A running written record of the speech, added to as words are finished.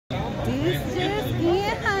This just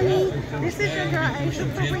in, honey. This is your girl Asia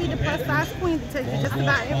Free, the plus size queen, to tell you just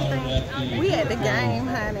about everything. We at the game,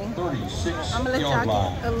 honey. I'm gonna let y'all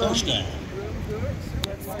get a little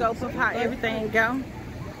scope of how everything go.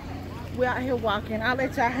 We out here walking. I'll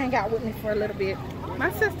let y'all hang out with me for a little bit.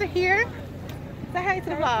 My sister here. Say hey to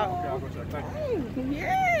the vlog.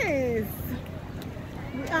 Yes.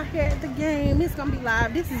 We out here at the game. It's gonna be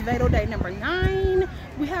live. This is Vedo day number 9.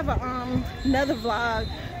 We have a, another vlog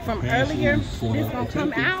from earlier. This gonna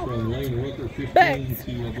come out, but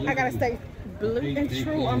I gotta stay blue and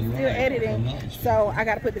true. I'm still editing, so I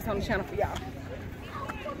gotta put this on the channel for y'all.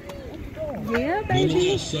 Yeah, baby.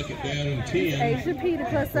 Asia P, the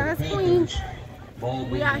plus size queen.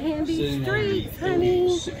 We out here in these streets,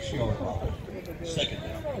 honey.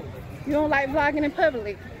 You don't like vlogging in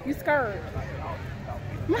public. You scared.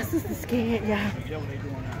 My sister's scared, y'all.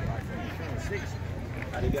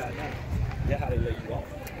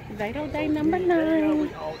 Vedo day number 9.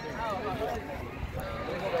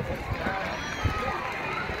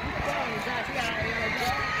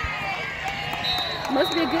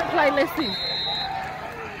 Must be a good play. Let's see.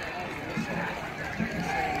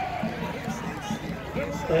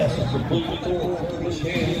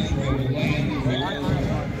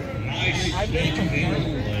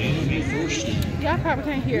 Y'all probably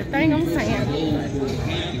can't hear a thing I'm saying.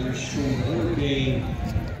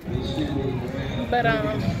 But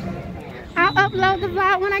I'll upload the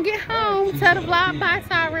vlog when I get home. Tell the vlog bye,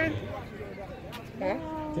 Siren.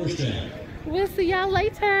 We'll see y'all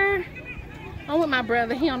later. I'm with my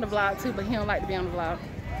brother. He on the vlog too, but he don't like to be on the vlog.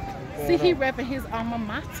 See, he repping his alma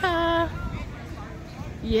mater.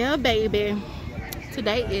 Yeah, baby.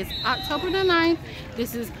 Today is October the 9th.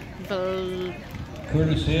 This is the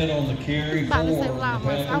Curtis head on the carry.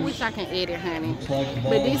 I wish I can edit, honey.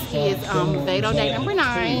 But this is Vedo day number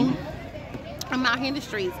 9. I'm out here in the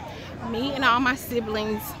streets. Me and all my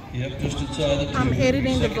siblings. Yep, just inside the I'm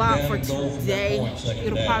editing the vlog for today.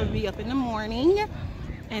 It'll probably be up in the morning.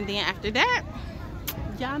 And then after that,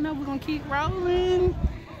 y'all know we're gonna keep rolling.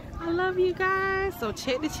 I love you guys. So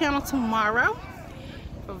check the channel tomorrow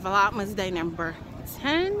for Vlogmas day number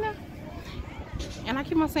 10. And I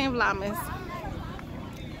keep on saying Vlogmas.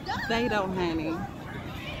 Vedo, honey.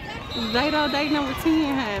 Vedo day number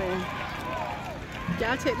 10, honey.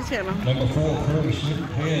 Y'all check the channel. Number 4, Curtis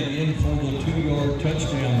head in for the 2-yard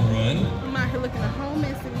touchdown run. I'm out here looking a whole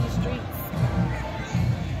mess in these streets.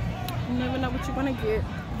 You never know what you're gonna get.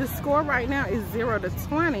 The score right now is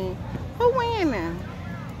 0-20. Who winning?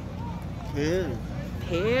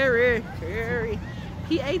 Perry.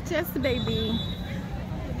 PHS, baby.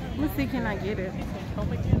 Let's see, can I get it?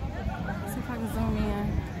 Let's see if I can zoom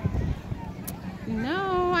in.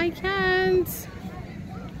 No, I can't.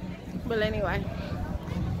 But anyway,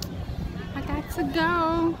 I got to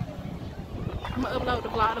go. I'm gonna upload the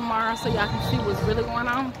vlog tomorrow so y'all can see what's really going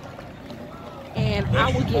on. And I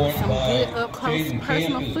will get some good up close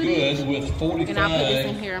personal footage. And I'll put this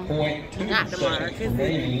in here. Not tomorrow, because it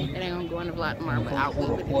ain't gonna go in the vlog tomorrow, but I'll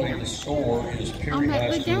put it in here. I'm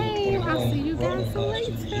at the game. I'll see you guys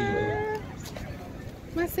later.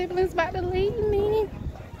 My siblings about to leave me.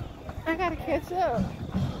 I gotta catch up.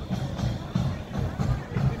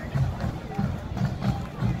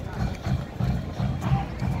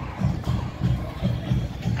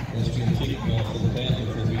 Let's get a kickoff for the Panthers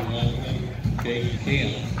for the okay, you can.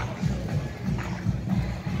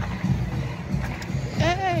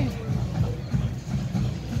 Hey.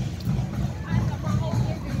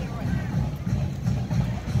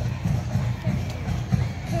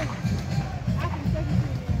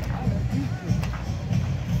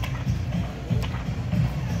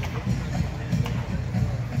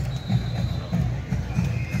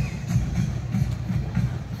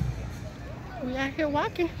 We out here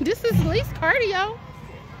walking. This is at least cardio.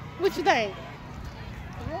 What you think?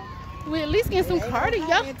 We at least get some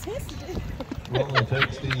cardio.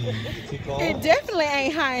 It definitely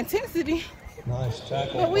ain't high intensity. Nice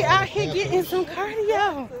tackle. But we out here getting some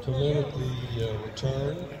cardio. To limit the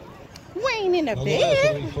return. We ain't in the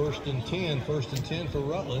bed. First and 10 for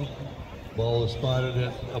Rutland. Ball is spotted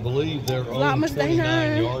at, I believe, their own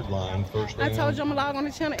 29-yard line. First down. I told you I'm gonna log on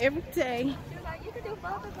the channel every day.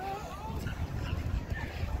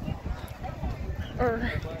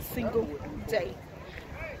 Or single day,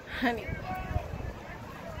 honey.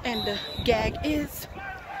 And the gag is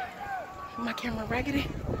my camera raggedy.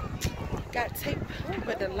 Got tape,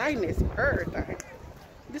 but the lighting is everything.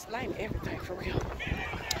 This lighting everything for real.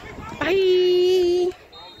 Bye.